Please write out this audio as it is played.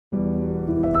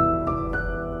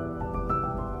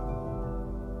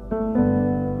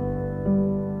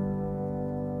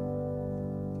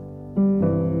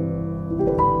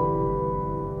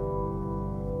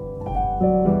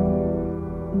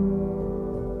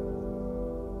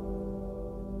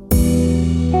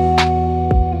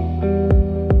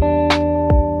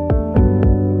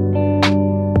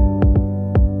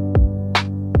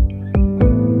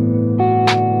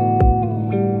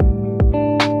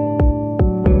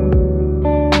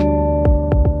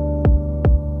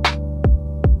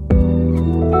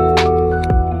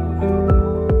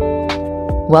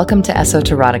Welcome to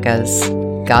Esoterotica's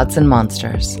Gods and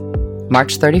Monsters,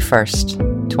 March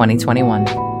 31st, 2021.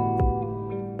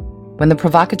 When the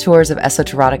provocateurs of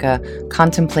Esoterotica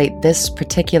contemplate this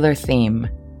particular theme,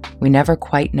 we never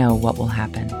quite know what will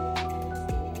happen.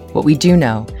 What we do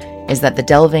know is that the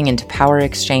delving into power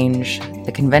exchange,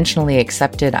 the conventionally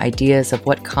accepted ideas of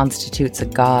what constitutes a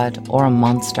god or a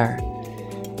monster,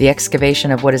 the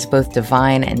excavation of what is both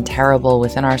divine and terrible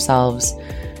within ourselves,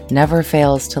 never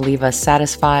fails to leave us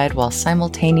satisfied while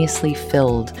simultaneously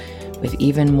filled with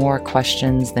even more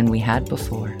questions than we had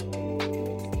before.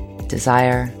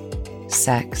 Desire,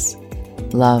 sex,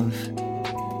 love,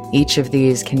 each of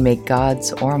these can make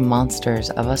gods or monsters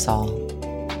of us all,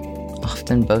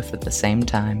 often both at the same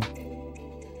time.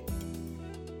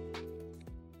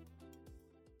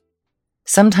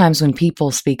 Sometimes when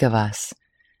people speak of us,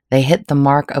 they hit the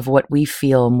mark of what we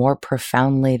feel more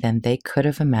profoundly than they could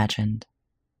have imagined.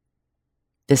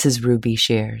 This is Ruby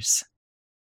Shears.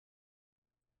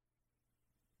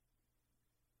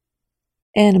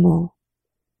 Animal.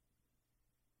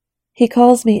 He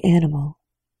calls me animal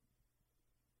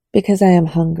because I am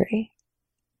hungry.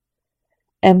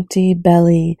 Empty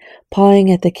belly, pawing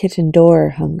at the kitchen door,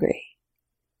 hungry.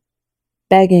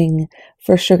 Begging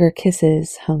for sugar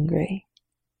kisses, hungry.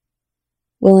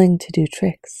 Willing to do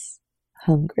tricks,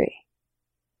 hungry.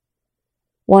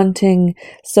 Wanting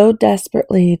so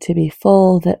desperately to be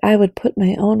full that I would put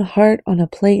my own heart on a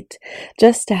plate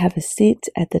just to have a seat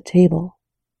at the table.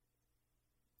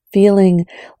 Feeling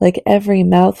like every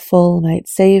mouthful might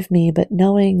save me, but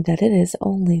knowing that it is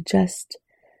only just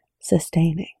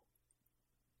sustaining.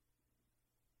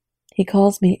 He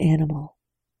calls me animal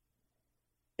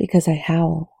because I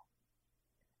howl.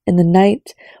 In the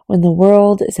night when the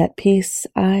world is at peace,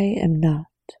 I am not.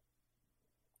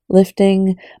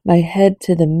 Lifting my head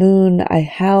to the moon, I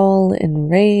howl in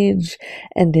rage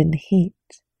and in heat,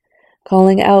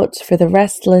 calling out for the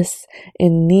restless,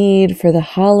 in need, for the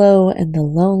hollow and the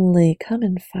lonely. Come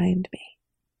and find me.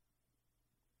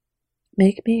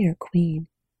 Make me your queen.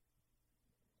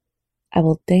 I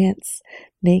will dance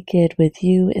naked with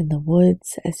you in the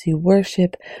woods as you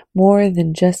worship more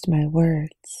than just my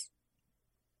words.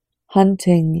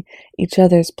 Hunting each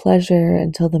other's pleasure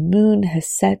until the moon has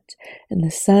set and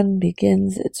the sun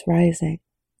begins its rising.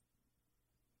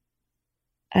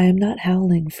 I am not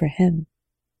howling for him,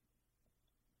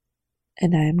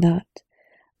 and I am not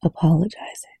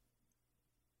apologizing.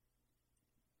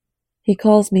 He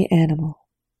calls me animal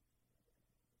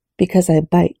because I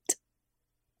bite,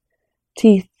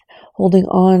 teeth holding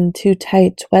on too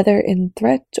tight, whether in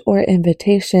threat or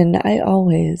invitation. I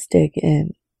always dig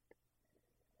in.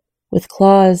 With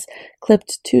claws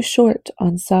clipped too short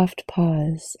on soft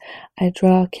paws, I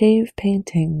draw cave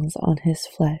paintings on his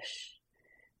flesh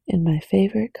in my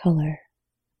favorite color,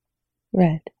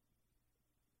 red.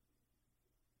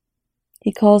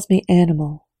 He calls me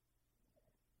animal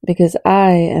because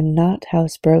I am not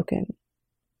housebroken.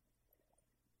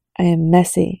 I am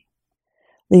messy,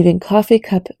 leaving coffee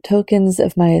cup tokens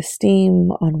of my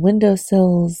esteem on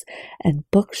windowsills and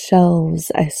bookshelves.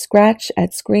 I scratch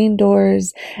at screen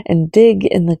doors and dig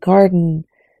in the garden,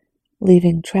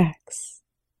 leaving tracks,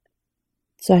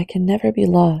 so I can never be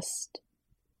lost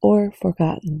or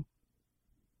forgotten.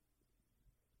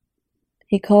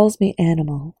 He calls me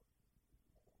animal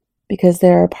because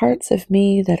there are parts of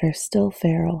me that are still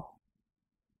feral.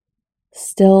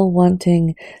 Still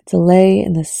wanting to lay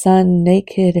in the sun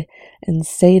naked and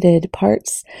sated,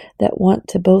 parts that want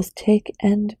to both take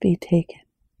and be taken.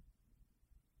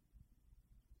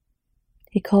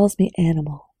 He calls me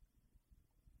animal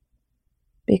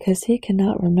because he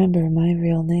cannot remember my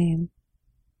real name,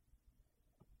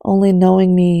 only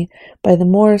knowing me by the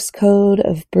Morse code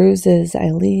of bruises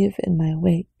I leave in my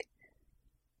wake.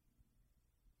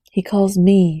 He calls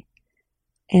me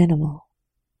animal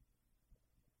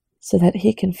so that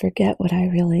he can forget what I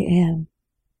really am.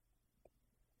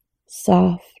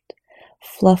 Soft,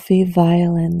 fluffy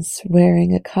violence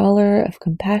wearing a collar of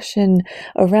compassion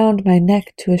around my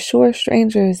neck to assure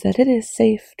strangers that it is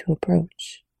safe to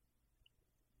approach.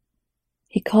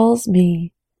 He calls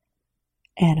me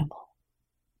animal.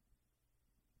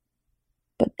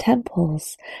 But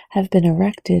temples have been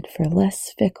erected for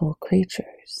less fickle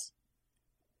creatures.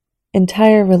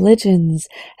 Entire religions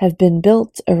have been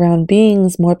built around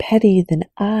beings more petty than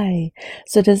I.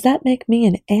 So does that make me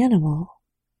an animal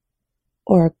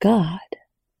or a god?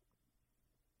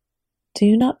 Do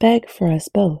you not beg for us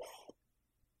both?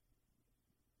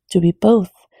 Do we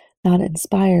both not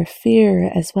inspire fear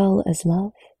as well as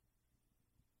love?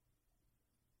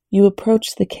 You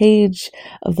approach the cage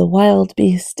of the wild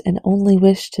beast and only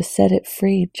wish to set it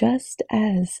free, just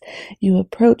as you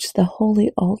approach the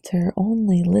holy altar,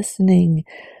 only listening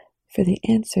for the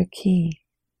answer key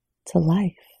to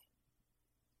life.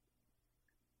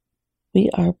 We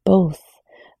are both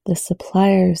the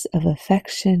suppliers of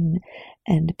affection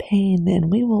and pain, and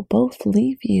we will both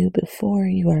leave you before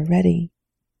you are ready,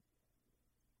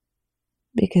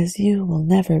 because you will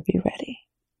never be ready.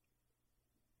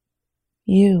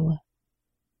 You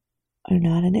are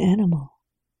not an animal.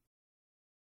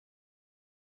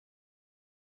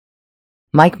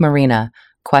 Mike Marina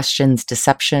questions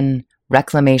deception,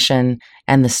 reclamation,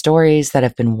 and the stories that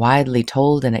have been widely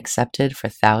told and accepted for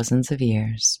thousands of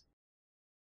years.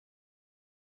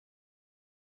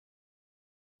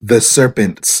 The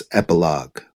Serpent's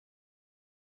Epilogue.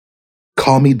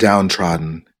 Call me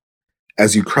downtrodden.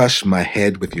 As you crush my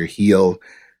head with your heel,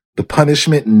 the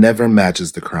punishment never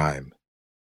matches the crime.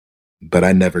 But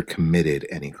I never committed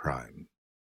any crime.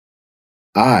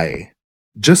 I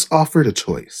just offered a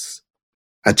choice,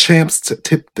 a chance to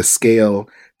tip the scale,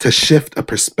 to shift a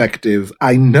perspective.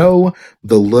 I know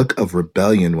the look of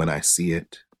rebellion when I see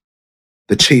it.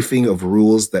 The chafing of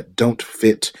rules that don't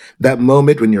fit, that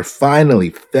moment when you're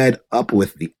finally fed up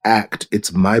with the act.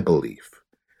 It's my belief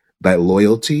that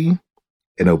loyalty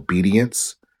and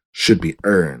obedience should be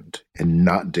earned and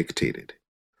not dictated.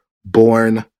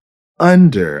 Born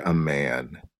under a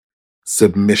man,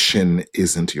 submission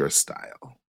isn't your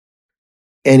style.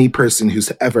 Any person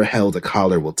who's ever held a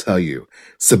collar will tell you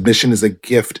submission is a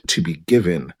gift to be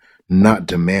given, not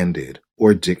demanded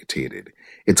or dictated.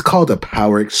 It's called a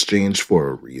power exchange for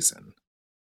a reason.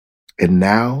 And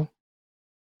now,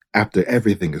 after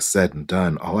everything is said and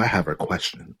done, all I have are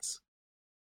questions.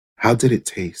 How did it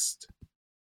taste?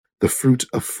 The fruit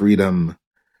of freedom,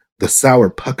 the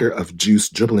sour pucker of juice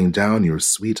dribbling down your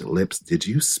sweet lips. Did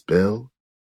you spill?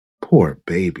 Poor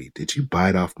baby, did you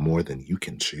bite off more than you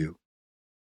can chew?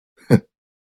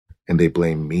 And they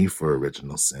blame me for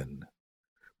original sin.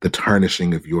 The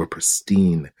tarnishing of your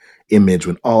pristine image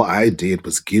when all I did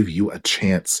was give you a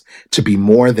chance to be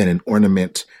more than an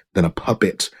ornament, than a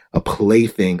puppet, a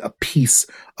plaything, a piece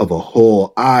of a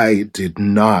whole. I did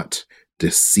not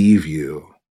deceive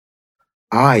you.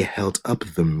 I held up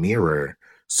the mirror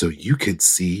so you could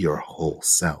see your whole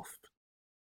self,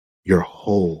 your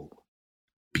whole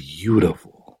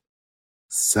beautiful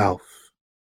self,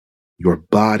 your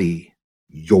body,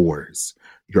 yours,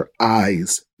 your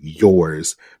eyes,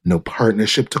 yours, no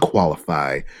partnership to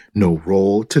qualify, no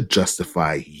role to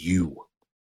justify. You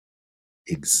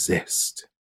exist.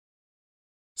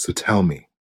 So tell me,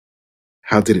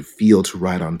 how did it feel to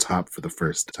ride on top for the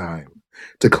first time?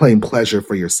 To claim pleasure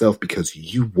for yourself because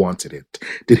you wanted it?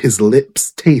 Did his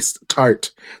lips taste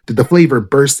tart? Did the flavor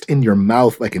burst in your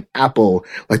mouth like an apple,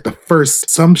 like the first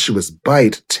sumptuous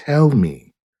bite? Tell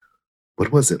me,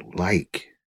 what was it like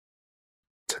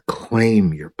to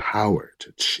claim your power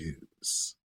to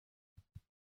choose?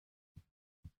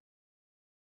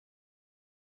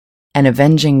 An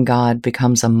avenging God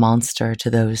becomes a monster to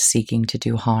those seeking to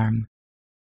do harm.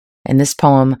 In this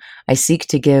poem, I seek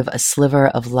to give a sliver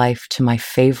of life to my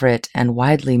favorite and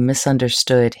widely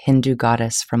misunderstood Hindu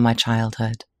goddess from my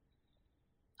childhood.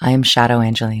 I am Shadow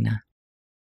Angelina.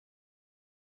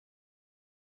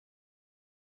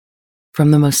 From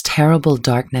the most terrible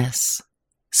darkness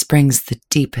springs the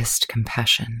deepest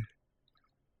compassion.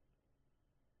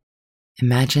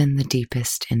 Imagine the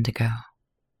deepest indigo,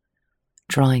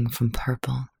 drawing from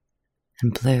purple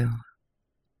and blue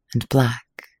and black.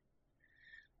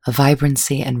 A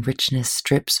vibrancy and richness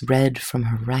strips red from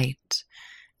her right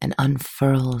and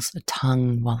unfurls a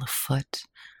tongue while a foot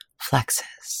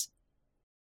flexes.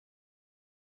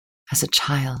 As a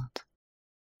child,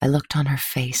 I looked on her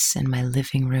face in my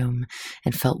living room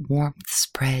and felt warmth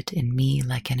spread in me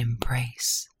like an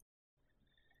embrace.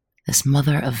 This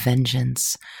mother of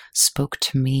vengeance spoke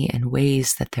to me in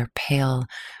ways that their pale,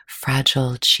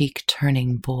 fragile,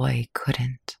 cheek-turning boy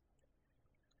couldn't.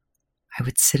 I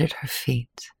would sit at her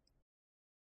feet,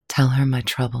 tell her my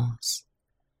troubles.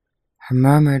 Her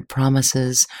murmured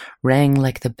promises rang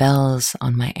like the bells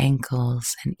on my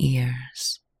ankles and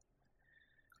ears.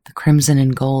 The crimson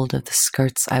and gold of the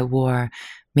skirts I wore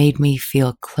made me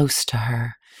feel close to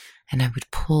her, and I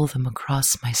would pull them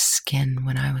across my skin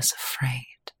when I was afraid.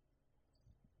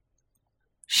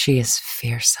 She is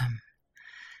fearsome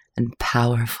and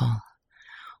powerful,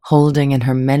 holding in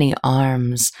her many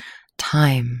arms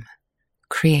time,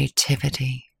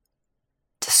 creativity,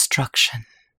 destruction.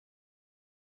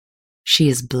 She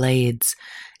is blades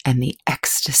and the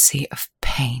ecstasy of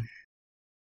pain.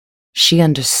 She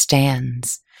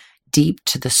understands deep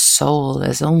to the soul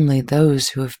as only those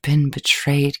who have been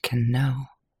betrayed can know.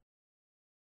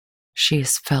 She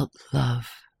has felt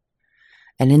love,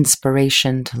 an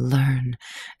inspiration to learn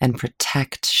and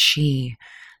protect. She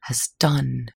has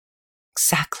done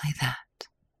exactly that.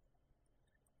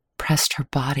 Pressed her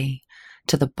body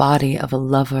to the body of a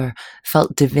lover,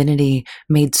 felt divinity,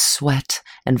 made sweat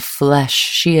and flesh.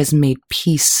 She has made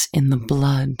peace in the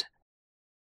blood,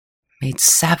 made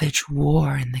savage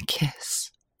war in the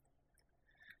kiss.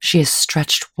 She has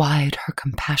stretched wide her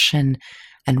compassion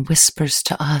and whispers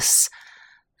to us,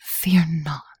 fear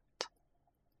not.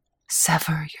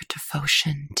 Sever your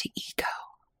devotion to ego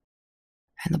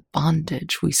and the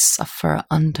bondage we suffer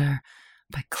under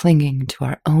by clinging to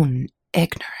our own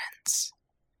ignorance.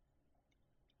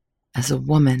 As a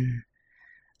woman,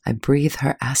 I breathe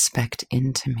her aspect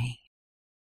into me.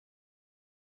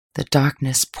 The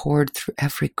darkness poured through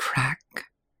every crack,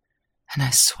 and I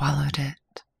swallowed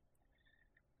it.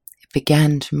 It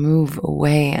began to move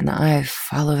away, and I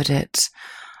followed it,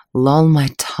 loll my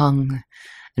tongue,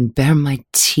 and bare my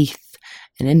teeth,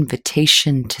 an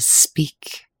invitation to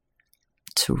speak,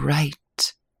 to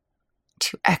write,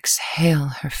 to exhale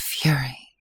her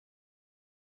fury.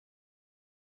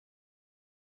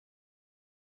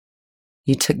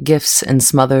 You took gifts and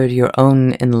smothered your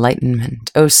own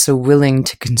enlightenment, oh so willing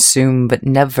to consume but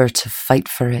never to fight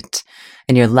for it,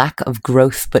 and your lack of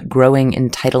growth but growing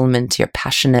entitlement, your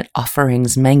passionate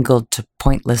offerings mangled to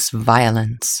pointless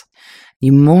violence.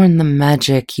 You mourn the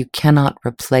magic you cannot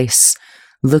replace.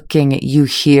 Looking at you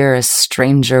here, a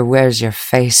stranger wears your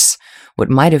face.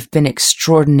 What might have been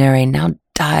extraordinary now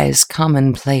dies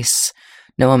commonplace.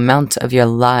 No amount of your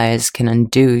lies can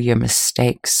undo your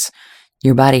mistakes.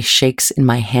 Your body shakes in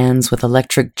my hands with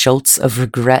electric jolts of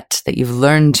regret that you've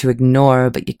learned to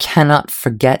ignore, but you cannot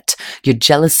forget. Your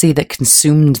jealousy that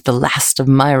consumed the last of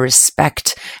my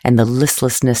respect, and the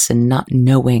listlessness in not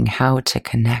knowing how to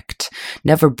connect.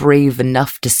 Never brave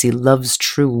enough to see love's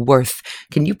true worth.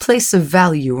 Can you place a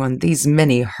value on these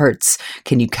many hurts?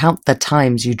 Can you count the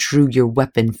times you drew your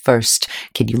weapon first?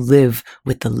 Can you live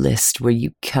with the list where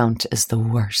you count as the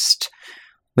worst?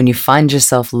 When you find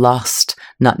yourself lost,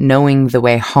 not knowing the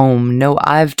way home, know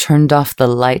I've turned off the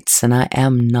lights and I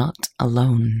am not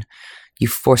alone. You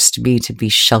forced me to be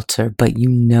shelter, but you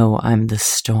know I'm the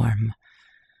storm.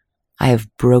 I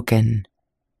have broken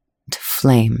to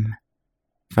flame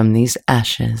from these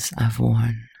ashes I've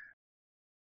worn.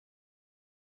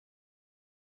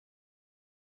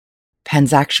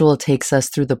 Pansexual takes us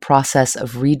through the process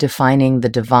of redefining the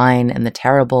divine and the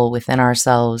terrible within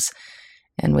ourselves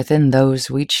and within those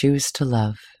we choose to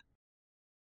love.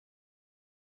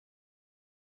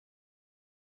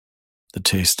 The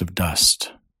taste of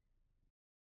dust.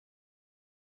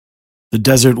 The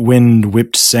desert wind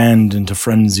whipped sand into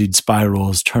frenzied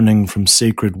spirals, turning from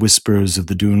sacred whispers of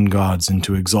the dune gods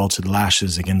into exalted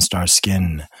lashes against our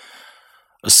skin.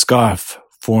 A scarf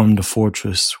formed a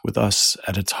fortress with us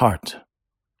at its heart.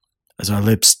 As our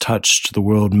lips touched, the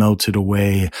world melted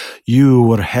away. You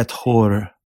were Het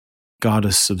Hor,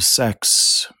 goddess of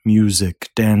sex,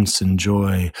 music, dance, and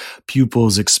joy,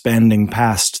 pupils expanding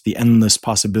past the endless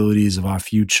possibilities of our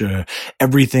future,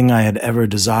 everything I had ever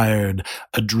desired,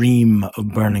 a dream of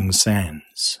burning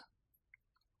sands.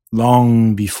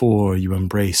 Long before you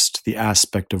embraced the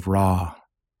aspect of Ra,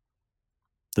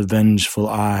 the vengeful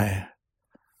eye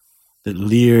that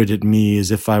leered at me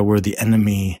as if I were the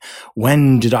enemy,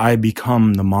 when did I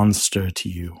become the monster to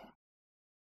you?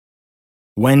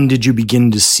 When did you begin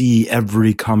to see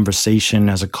every conversation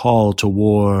as a call to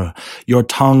war? Your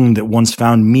tongue that once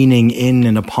found meaning in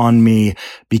and upon me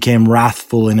became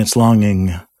wrathful in its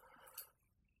longing.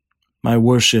 My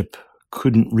worship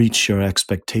couldn't reach your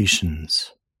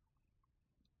expectations.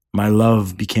 My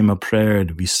love became a prayer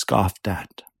to be scoffed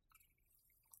at.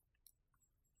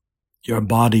 Your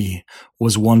body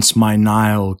was once my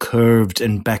Nile, curved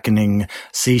and beckoning,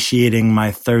 satiating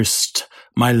my thirst,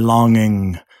 my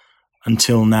longing,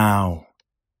 until now,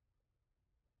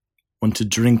 when to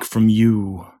drink from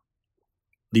you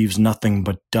leaves nothing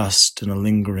but dust and a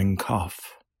lingering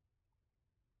cough.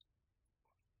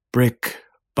 Brick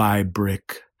by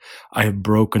brick, I have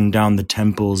broken down the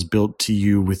temples built to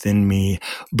you within me.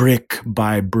 Brick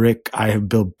by brick, I have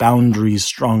built boundaries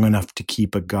strong enough to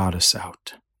keep a goddess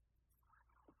out.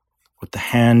 With the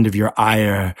hand of your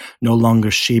ire no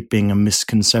longer shaping a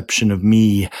misconception of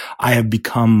me, I have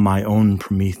become my own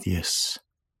Prometheus,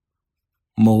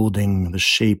 molding the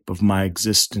shape of my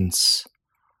existence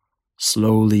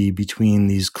slowly between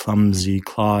these clumsy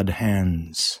clawed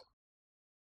hands.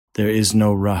 There is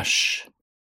no rush.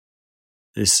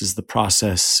 This is the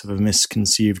process of a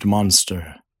misconceived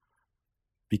monster,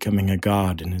 becoming a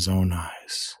god in his own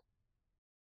eyes.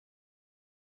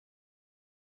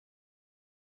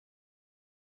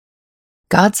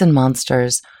 Gods and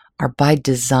monsters are by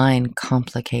design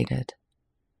complicated.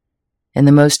 In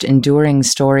the most enduring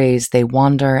stories, they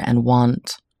wander and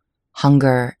want,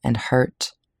 hunger and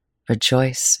hurt,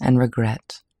 rejoice and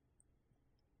regret.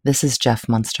 This is Jeff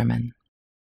Munsterman.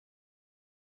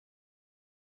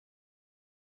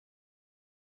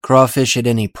 Crawfish at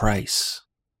any price.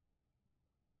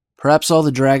 Perhaps all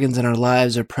the dragons in our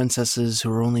lives are princesses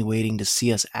who are only waiting to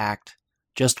see us act,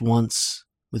 just once,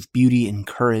 with beauty and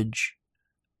courage.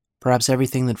 Perhaps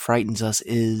everything that frightens us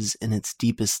is, in its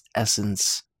deepest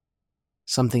essence,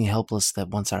 something helpless that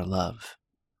wants our love.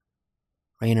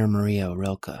 Rainer Maria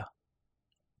Rilke.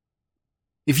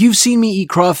 If you've seen me eat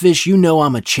crawfish, you know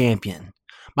I'm a champion.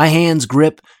 My hands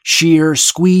grip, shear,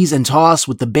 squeeze, and toss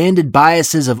with the banded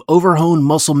biases of overhoned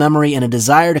muscle memory and a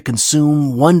desire to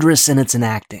consume, wondrous in its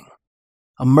enacting.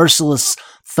 A merciless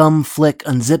thumb flick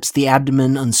unzips the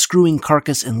abdomen, unscrewing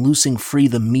carcass and loosing free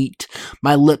the meat.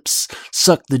 My lips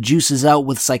suck the juices out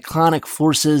with cyclonic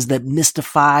forces that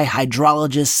mystify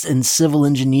hydrologists and civil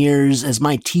engineers as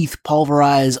my teeth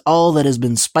pulverize all that has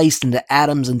been spiced into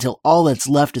atoms until all that's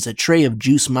left is a tray of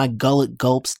juice my gullet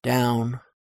gulps down.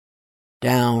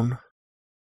 Down.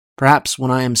 Perhaps when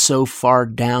I am so far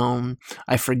down,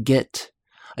 I forget.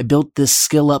 I built this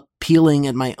skill up peeling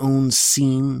at my own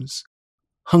seams,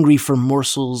 hungry for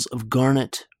morsels of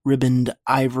garnet, ribboned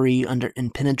ivory under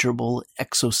impenetrable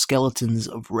exoskeletons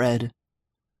of red.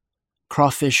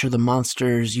 Crawfish are the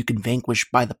monsters you can vanquish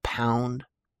by the pound,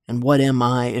 and what am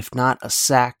I if not a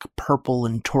sack purple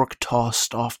and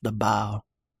torque-tossed off the bow?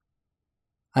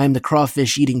 I am the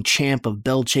crawfish-eating champ of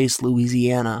Belle Chase,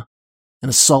 Louisiana, an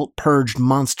assault-purged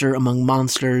monster among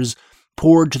monsters,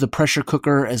 poured to the pressure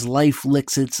cooker as life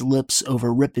licks its lips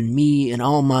over ripping me and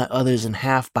all my others in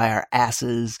half by our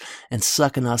asses and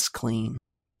sucking us clean.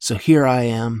 So here I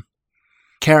am,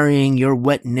 carrying your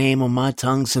wet name on my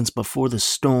tongue since before the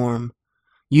storm.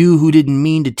 You who didn't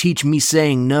mean to teach me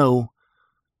saying no.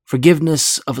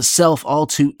 Forgiveness of a self all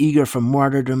too eager for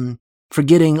martyrdom,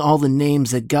 forgetting all the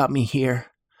names that got me here.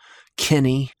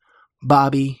 Kenny,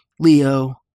 Bobby,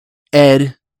 Leo,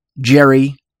 Ed,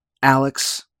 Jerry,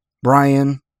 Alex,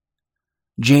 Brian,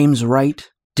 James Wright,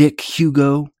 Dick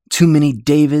Hugo, too many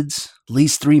Davids, at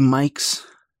least 3 Mikes.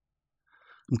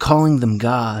 I'm calling them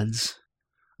gods.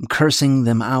 I'm cursing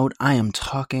them out. I am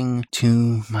talking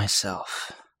to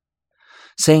myself.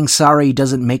 Saying sorry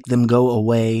doesn't make them go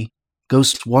away.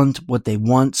 Ghosts want what they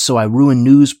want, so I ruin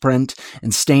newsprint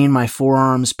and stain my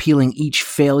forearms, peeling each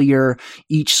failure,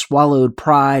 each swallowed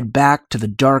pride back to the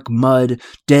dark mud,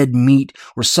 dead meat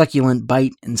or succulent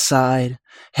bite inside.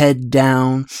 Head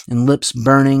down and lips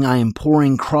burning, I am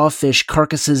pouring crawfish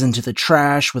carcasses into the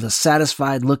trash with a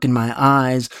satisfied look in my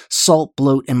eyes, salt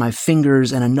bloat in my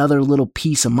fingers, and another little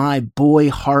piece of my boy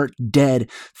heart dead,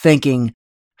 thinking,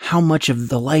 how much of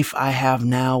the life I have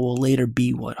now will later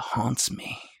be what haunts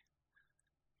me?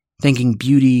 Thinking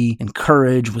beauty and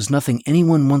courage was nothing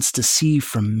anyone wants to see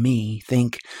from me.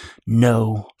 Think,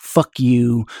 no, fuck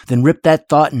you, then rip that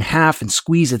thought in half and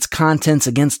squeeze its contents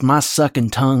against my sucking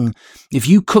tongue. If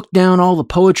you cook down all the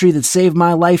poetry that saved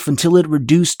my life until it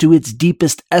reduced to its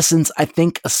deepest essence, I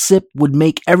think a sip would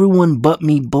make everyone but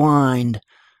me blind.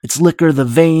 Its liquor the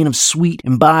vein of sweet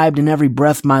imbibed in every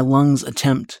breath my lungs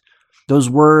attempt. Those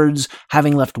words,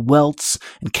 having left welts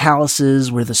and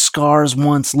calluses where the scars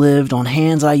once lived, on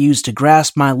hands I used to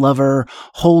grasp my lover,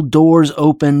 hold doors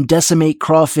open, decimate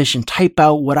crawfish, and type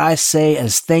out what I say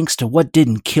as thanks to what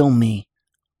didn't kill me.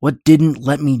 What didn't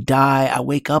let me die, I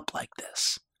wake up like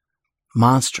this.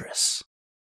 Monstrous.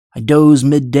 I doze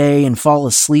midday and fall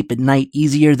asleep at night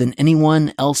easier than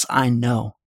anyone else I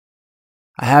know.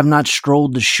 I have not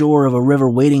strolled the shore of a river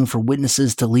waiting for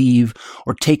witnesses to leave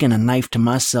or taken a knife to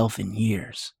myself in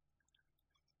years.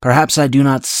 Perhaps I do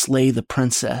not slay the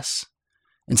princess,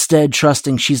 instead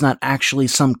trusting she's not actually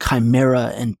some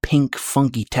chimera in pink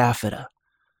funky taffeta.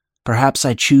 Perhaps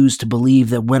I choose to believe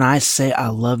that when I say I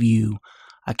love you,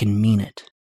 I can mean it.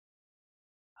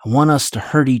 I want us to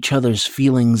hurt each other's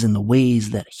feelings in the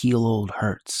ways that heal old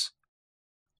hurts.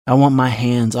 I want my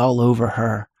hands all over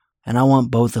her, and I want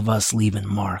both of us leaving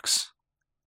marks.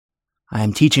 I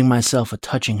am teaching myself a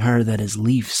touching her that is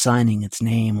leaf signing its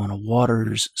name on a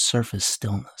water's surface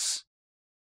stillness.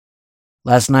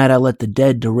 Last night I let the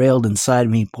dead derailed inside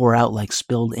me pour out like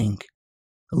spilled ink,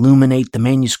 illuminate the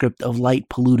manuscript of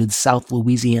light-polluted South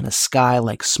Louisiana sky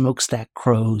like smokestack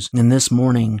crows, and this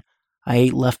morning I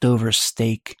ate leftover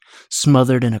steak,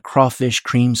 smothered in a crawfish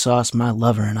cream sauce my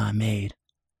lover and I made.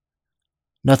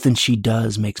 Nothing she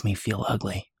does makes me feel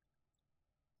ugly.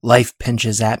 Life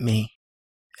pinches at me,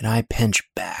 and I pinch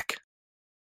back.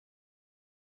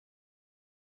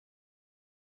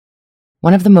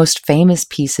 One of the most famous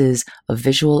pieces of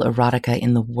visual erotica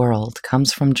in the world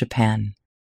comes from Japan.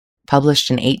 Published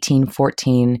in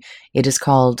 1814, it is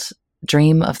called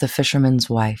Dream of the Fisherman's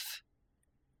Wife.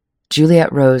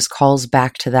 Juliette Rose calls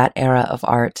back to that era of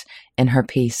art in her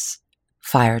piece,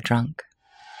 Fire Drunk.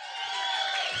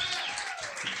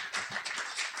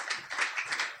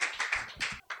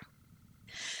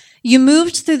 You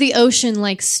moved through the ocean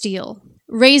like steel,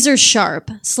 razor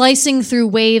sharp, slicing through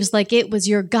waves like it was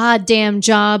your goddamn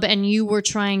job and you were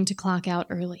trying to clock out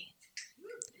early.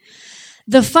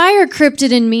 The fire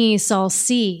cryptid in me saw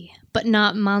sea, but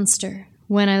not monster,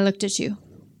 when I looked at you,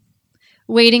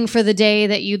 waiting for the day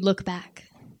that you'd look back.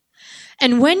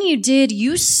 And when you did,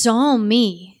 you saw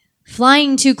me,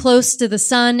 flying too close to the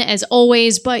sun as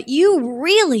always, but you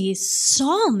really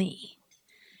saw me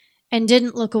and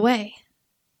didn't look away.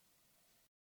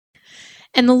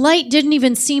 And the light didn't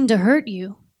even seem to hurt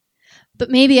you. But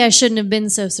maybe I shouldn't have been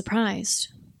so surprised.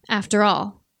 After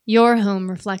all, your home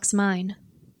reflects mine.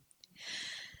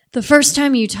 The first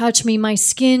time you touch me, my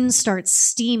skin starts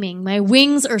steaming. My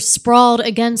wings are sprawled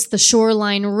against the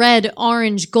shoreline, red,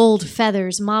 orange, gold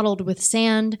feathers mottled with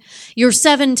sand. Your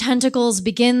 7 tentacles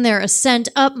begin their ascent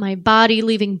up my body,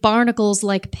 leaving barnacles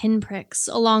like pinpricks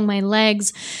along my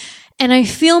legs. And I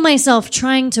feel myself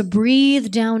trying to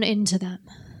breathe down into them,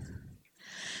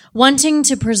 wanting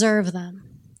to preserve them.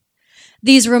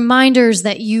 These reminders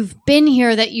that you've been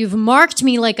here, that you've marked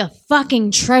me like a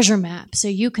fucking treasure map so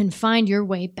you can find your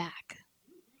way back.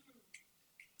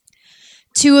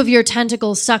 2 of your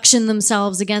tentacles suction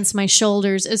themselves against my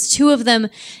shoulders as 2 of them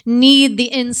knead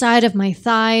the inside of my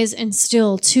thighs, and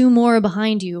still 2 more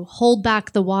behind you hold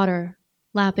back the water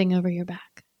lapping over your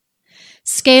back.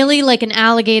 Scaly like an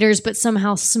alligator's, but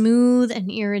somehow smooth and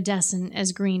iridescent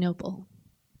as green opal.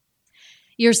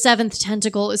 Your 7th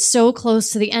tentacle is so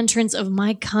close to the entrance of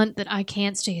my cunt that I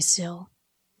can't stay still.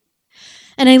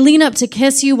 And I lean up to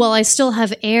kiss you while I still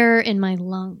have air in my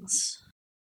lungs.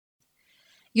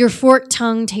 Your forked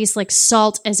tongue tastes like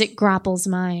salt as it grapples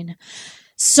mine.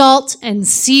 Salt and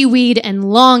seaweed and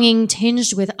longing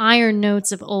tinged with iron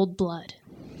notes of old blood.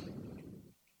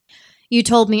 You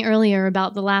told me earlier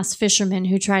about the last fisherman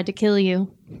who tried to kill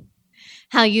you.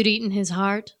 How you'd eaten his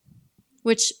heart,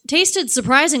 which tasted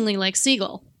surprisingly like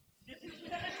seagull.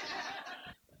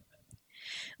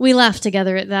 We laughed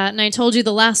together at that, and I told you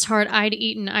the last heart I'd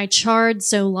eaten, I charred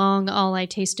so long all I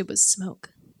tasted was smoke.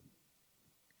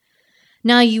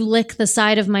 Now you lick the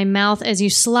side of my mouth as you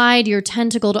slide your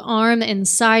tentacled arm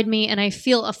inside me, and I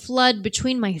feel a flood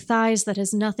between my thighs that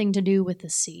has nothing to do with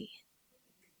the sea.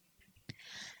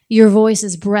 Your voice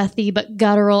is breathy but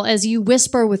guttural as you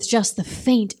whisper with just the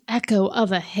faint echo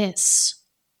of a hiss.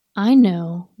 I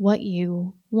know what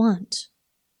you want.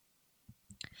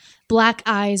 Black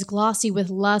eyes glossy with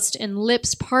lust and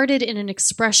lips parted in an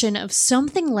expression of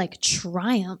something like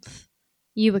triumph.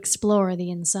 You explore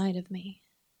the inside of me.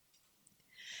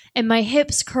 And my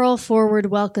hips curl forward,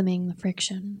 welcoming the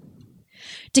friction.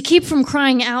 To keep from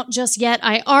crying out just yet,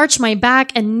 I arch my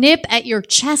back and nip at your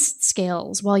chest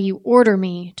scales while you order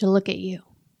me to look at you.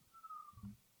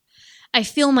 I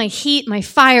feel my heat, my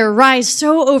fire rise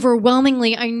so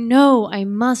overwhelmingly, I know I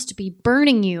must be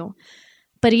burning you.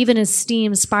 But even as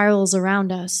steam spirals around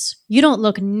us, you don't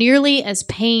look nearly as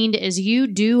pained as you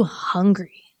do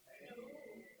hungry.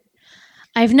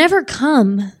 I've never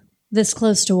come this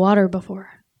close to water before.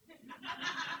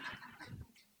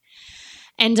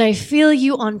 And I feel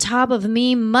you on top of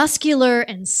me, muscular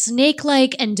and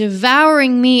snake-like and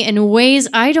devouring me in ways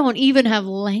I don't even have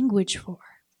language for.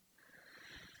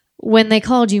 When they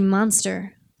called you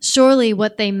monster, surely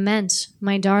what they meant,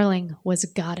 my darling, was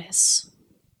goddess.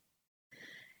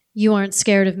 You aren't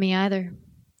scared of me either,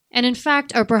 and in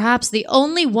fact are perhaps the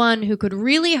only one who could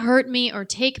really hurt me or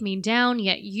take me down,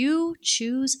 yet you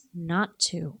choose not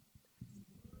to.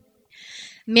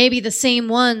 Maybe the same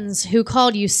ones who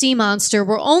called you sea monster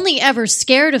were only ever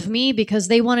scared of me because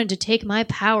they wanted to take my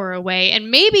power away, and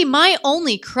maybe my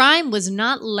only crime was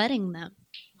not letting them.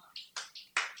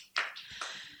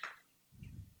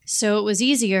 So it was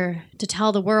easier to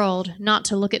tell the world not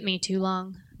to look at me too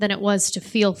long than it was to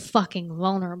feel fucking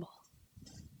vulnerable.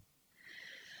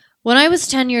 When I was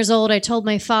 10 years old, I told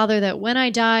my father that when I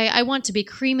die, I want to be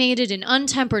cremated in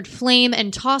untempered flame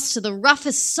and tossed to the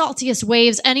roughest, saltiest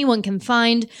waves anyone can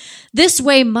find. This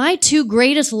way, my 2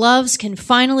 greatest loves can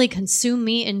finally consume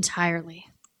me entirely.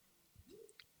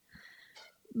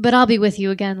 But I'll be with you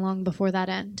again long before that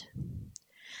end.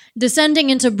 descending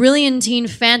into brilliantine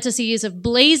fantasies of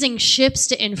blazing ships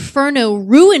to inferno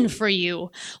ruin for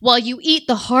you, while you eat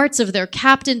the hearts of their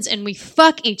captains and we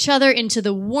fuck each other into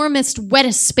the warmest,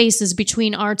 wettest spaces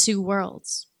between our two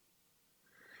worlds.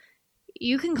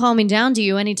 You can call me down to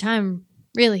you anytime,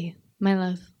 really, my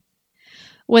love.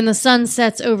 When the sun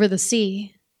sets over the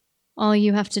sea, all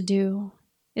you have to do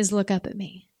is look up at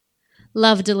me.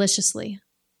 Love deliciously.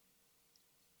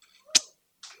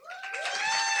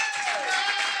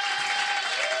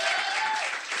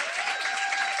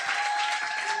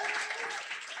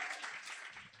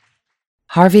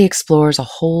 Harvey explores a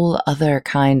whole other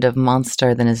kind of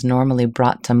monster than is normally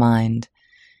brought to mind,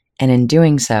 and in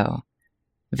doing so,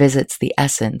 visits the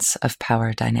essence of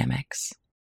power dynamics.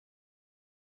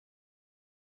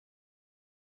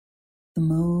 The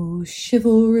most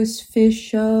chivalrous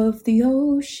fish of the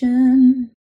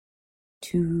ocean,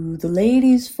 to the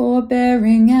ladies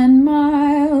forbearing and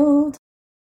mild.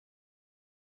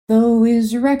 Though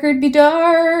his record be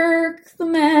dark, the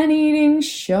man-eating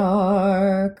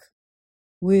shark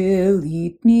will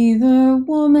eat neither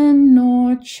woman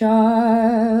nor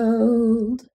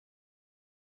child.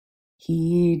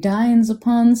 He dines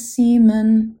upon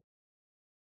seamen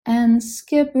and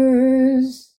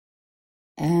skippers,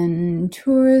 and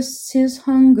tourists his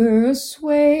hunger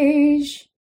assuage.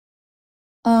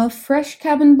 A fresh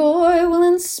cabin boy will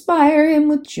inspire him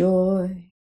with joy,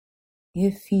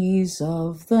 if he's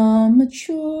of the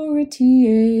maturity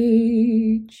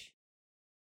age.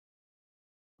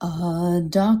 A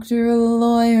doctor, a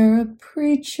lawyer, a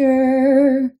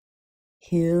preacher,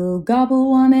 he'll gobble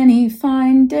one any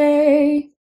fine day.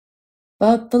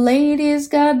 But the ladies,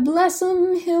 God bless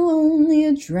 'em, he'll only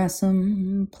address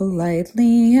 'em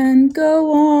politely and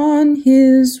go on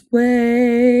his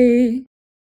way.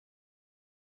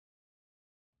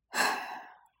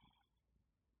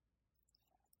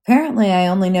 Apparently, I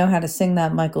only know how to sing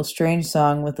that Michael Strange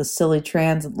song with a silly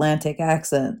transatlantic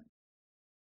accent.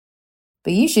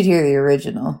 But you should hear the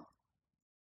original.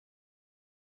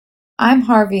 I'm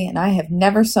Harvey, and I have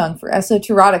never sung for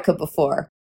Esoterotica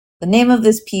before. The name of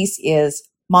this piece is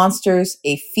Monsters,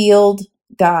 a Field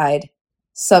Guide.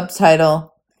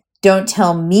 Subtitle, Don't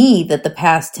Tell Me That the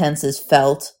Past Tense is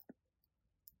Felt.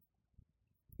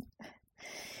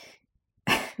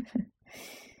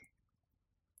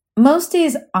 Most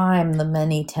days I'm the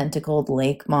many-tentacled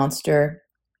lake monster.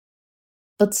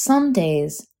 But some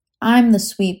days I'm the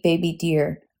sweet baby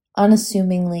deer,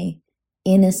 unassumingly,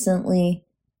 innocently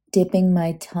dipping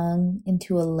my tongue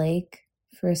into a lake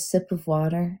for a sip of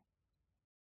water.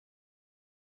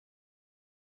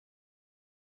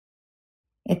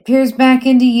 It peers back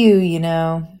into you, you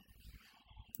know,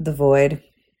 the void.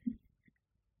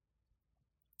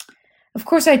 Of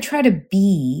course, I try to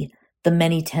be the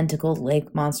many-tentacled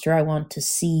lake monster I want to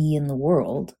see in the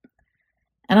world.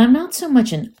 And I'm not so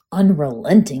much an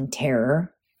unrelenting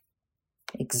terror.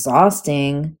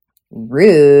 Exhausting,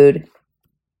 rude.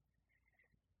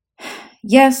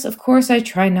 Yes, of course, I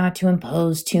try not to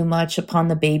impose too much upon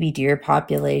the baby deer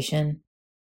population.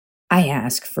 I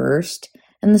ask first,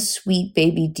 and the sweet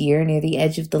baby deer near the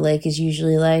edge of the lake is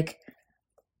usually like,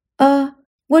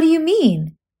 what do you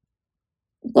mean?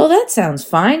 Well, that sounds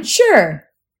fine, sure.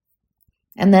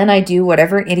 And then I do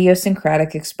whatever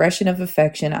idiosyncratic expression of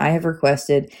affection I have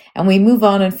requested, and we move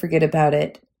on and forget about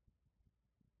it.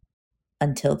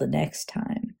 Until the next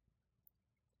time.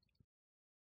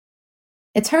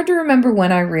 It's hard to remember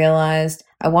when I realized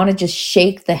I want to just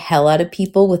shake the hell out of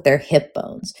people with their hip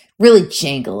bones. Really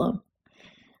jangle them.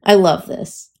 I love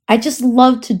this. I just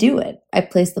love to do it. I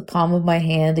place the palm of my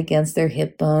hand against their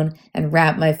hip bone and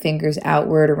wrap my fingers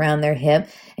outward around their hip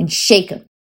and shake them.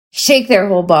 Shake their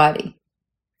whole body.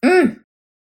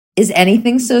 Is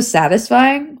anything so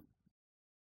satisfying?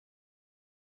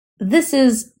 This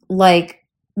is like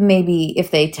maybe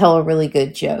if they tell a really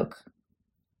good joke.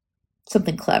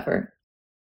 Something clever.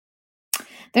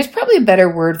 There's probably a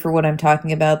better word for what I'm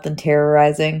talking about than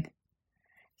terrorizing.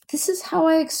 This is how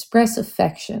I express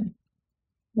affection.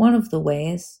 One of the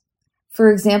ways.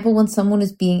 For example, when someone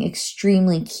is being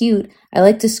extremely cute, I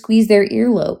like to squeeze their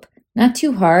earlobe. Not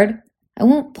too hard. I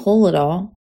won't pull at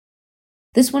all.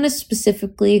 This one is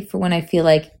specifically for when I feel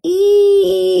like,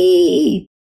 eee.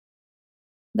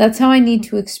 That's how I need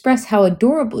to express how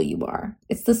adorable you are.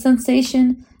 It's the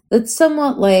sensation that's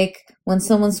somewhat like when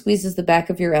someone squeezes the back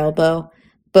of your elbow,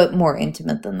 but more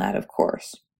intimate than that, of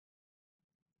course.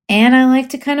 And I like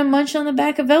to kind of munch on the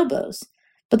back of elbows.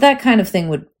 But that kind of thing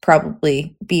would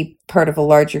probably be part of a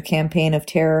larger campaign of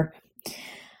terror.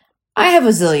 I have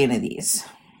a zillion of these.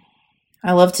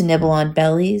 I love to nibble on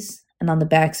bellies and on the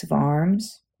backs of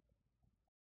arms.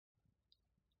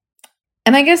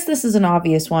 And I guess this is an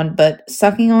obvious one, but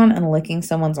sucking on and licking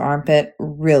someone's armpit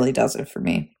really does it for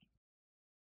me.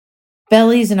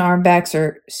 Bellies and armbacks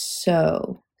are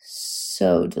so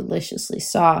deliciously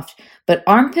soft, but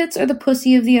armpits are the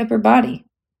pussy of the upper body.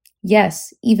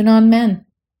 Yes, even on men.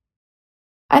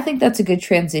 I think that's a good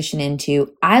transition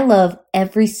into I love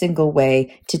every single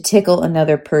way to tickle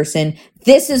another person.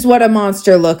 This is what a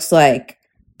monster looks like,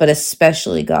 but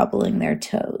especially gobbling their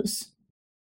toes.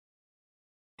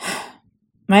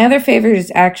 My other favorite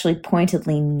is actually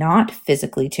pointedly not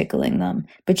physically tickling them,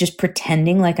 but just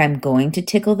pretending like I'm going to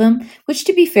tickle them, which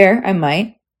to be fair, I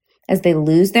might, as they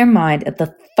lose their mind at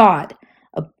the thought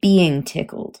of being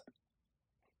tickled.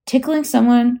 Tickling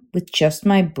someone with just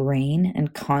my brain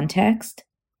and context,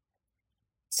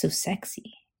 so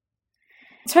sexy.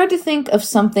 It's hard to think of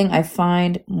something I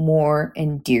find more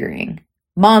endearing.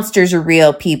 Monsters are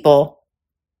real, people.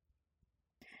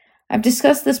 I've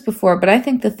discussed this before, but I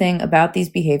think the thing about these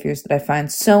behaviors that I find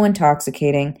so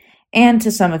intoxicating, and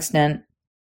to some extent,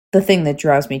 the thing that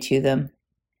draws me to them,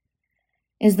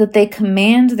 is that they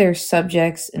command their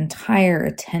subjects' entire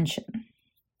attention.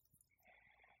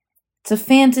 It's a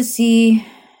fantasy,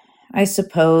 I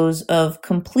suppose, of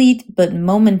complete but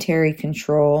momentary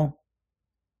control,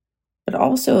 but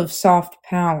also of soft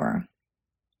power.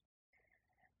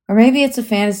 Or maybe it's a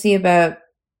fantasy about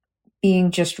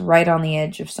being just right on the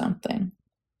edge of something.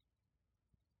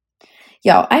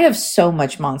 Y'all, I have so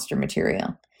much monster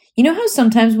material. You know how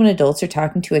sometimes when adults are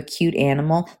talking to a cute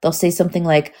animal, they'll say something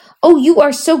like, "Oh, you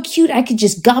are so cute, I could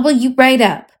just gobble you right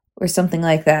up," or something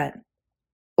like that.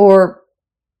 Or,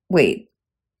 wait.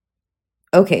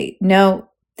 Okay, no,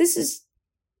 this is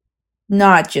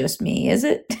not just me, is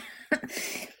it?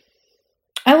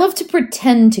 I love to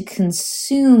pretend to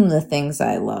consume the things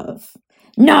I love.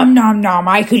 Nom nom nom,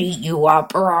 I could eat you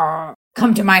up. Rah.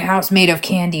 Come to my house made of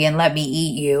candy and let me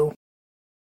eat you.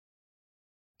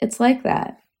 It's like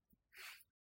that.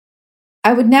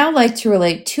 I would now like to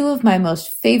relate two of my most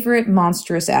favorite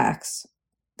monstrous acts.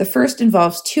 The first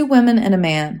involves two women and a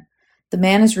man. The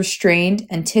man is restrained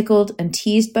and tickled and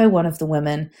teased by one of the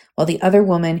women, while the other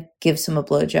woman gives him a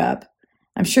blowjob.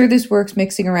 I'm sure this works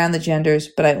mixing around the genders,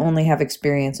 but I only have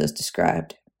experience as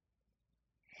described.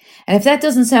 And if that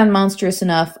doesn't sound monstrous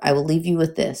enough, I will leave you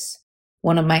with this.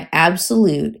 One of my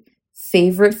absolute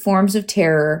favorite forms of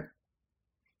terror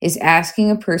is asking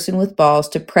a person with balls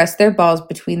to press their balls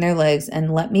between their legs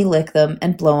and let me lick them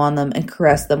and blow on them and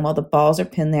caress them while the balls are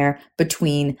pinned there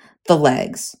between the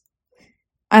legs.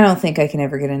 I don't think I can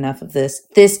ever get enough of this.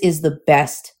 This is the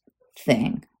best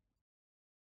thing.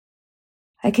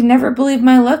 I can never believe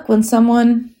my luck when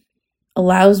someone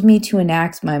allows me to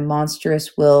enact my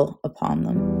monstrous will upon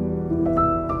them.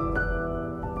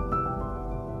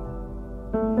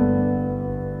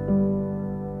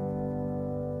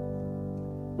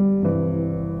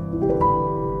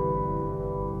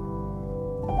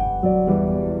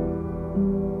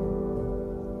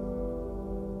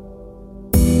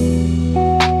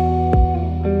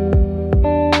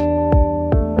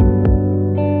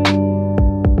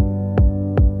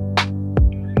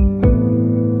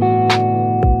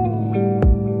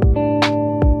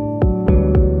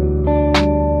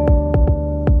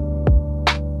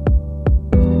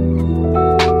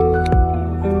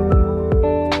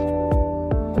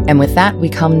 And with that, we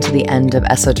come to the end of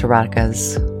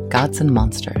Esoterotica's Gods and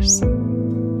Monsters.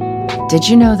 Did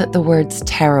you know that the words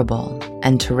terrible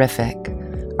and terrific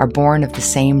are born of the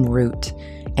same root,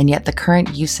 and yet the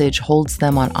current usage holds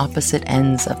them on opposite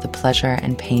ends of the pleasure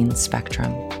and pain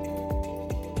spectrum?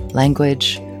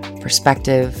 Language,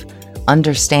 perspective,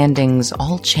 understandings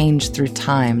all change through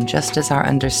time, just as our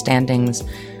understandings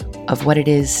of what it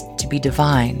is to be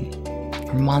divine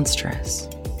or monstrous.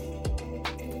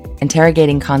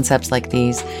 Interrogating concepts like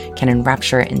these can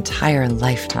enrapture entire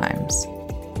lifetimes.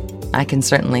 I can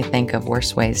certainly think of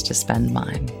worse ways to spend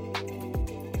mine.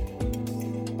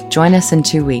 Join us in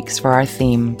 2 weeks for our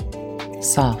theme,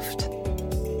 Soft.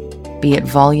 Be it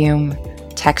volume,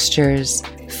 textures,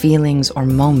 feelings, or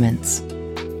moments,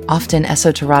 often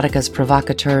Esoterotica's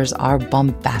provocateurs are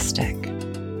bombastic.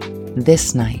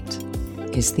 This night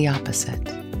is the opposite.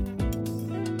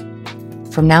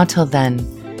 From now till then,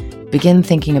 begin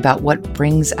thinking about what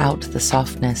brings out the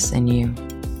softness in you.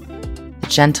 The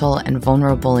gentle and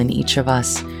vulnerable in each of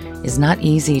us is not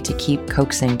easy to keep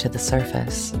coaxing to the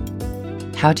surface.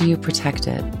 How do you protect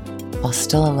it while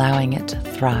still allowing it to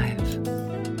thrive?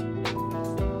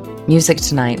 Music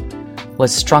tonight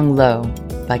was Strung Low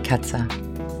by Ketsa.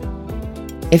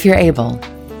 If you're able,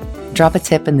 drop a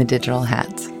tip in the digital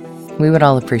hat. We would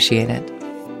all appreciate it.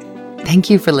 Thank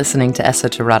you for listening to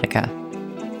Esoterotica,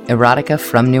 erotica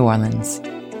from New Orleans.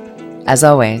 As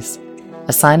always,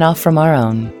 a sign-off from our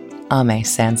own Ame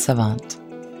Saint-Savant.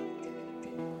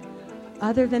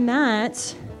 Other than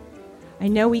that, I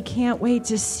know we can't wait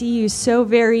to see you so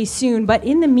very soon, but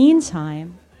in the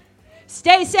meantime,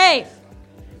 stay safe,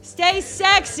 stay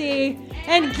sexy,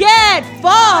 and get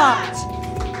fucked!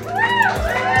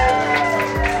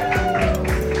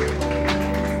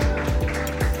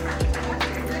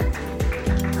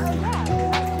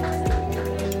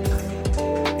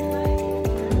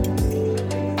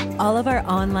 All of our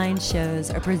online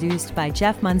shows are produced by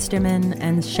Jeff Munsterman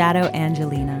and Shadow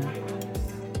Angelina.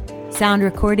 Sound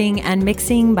recording and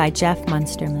mixing by Jeff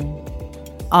Munsterman.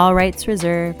 All rights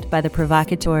reserved by the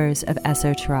provocateurs of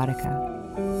Esoterotica.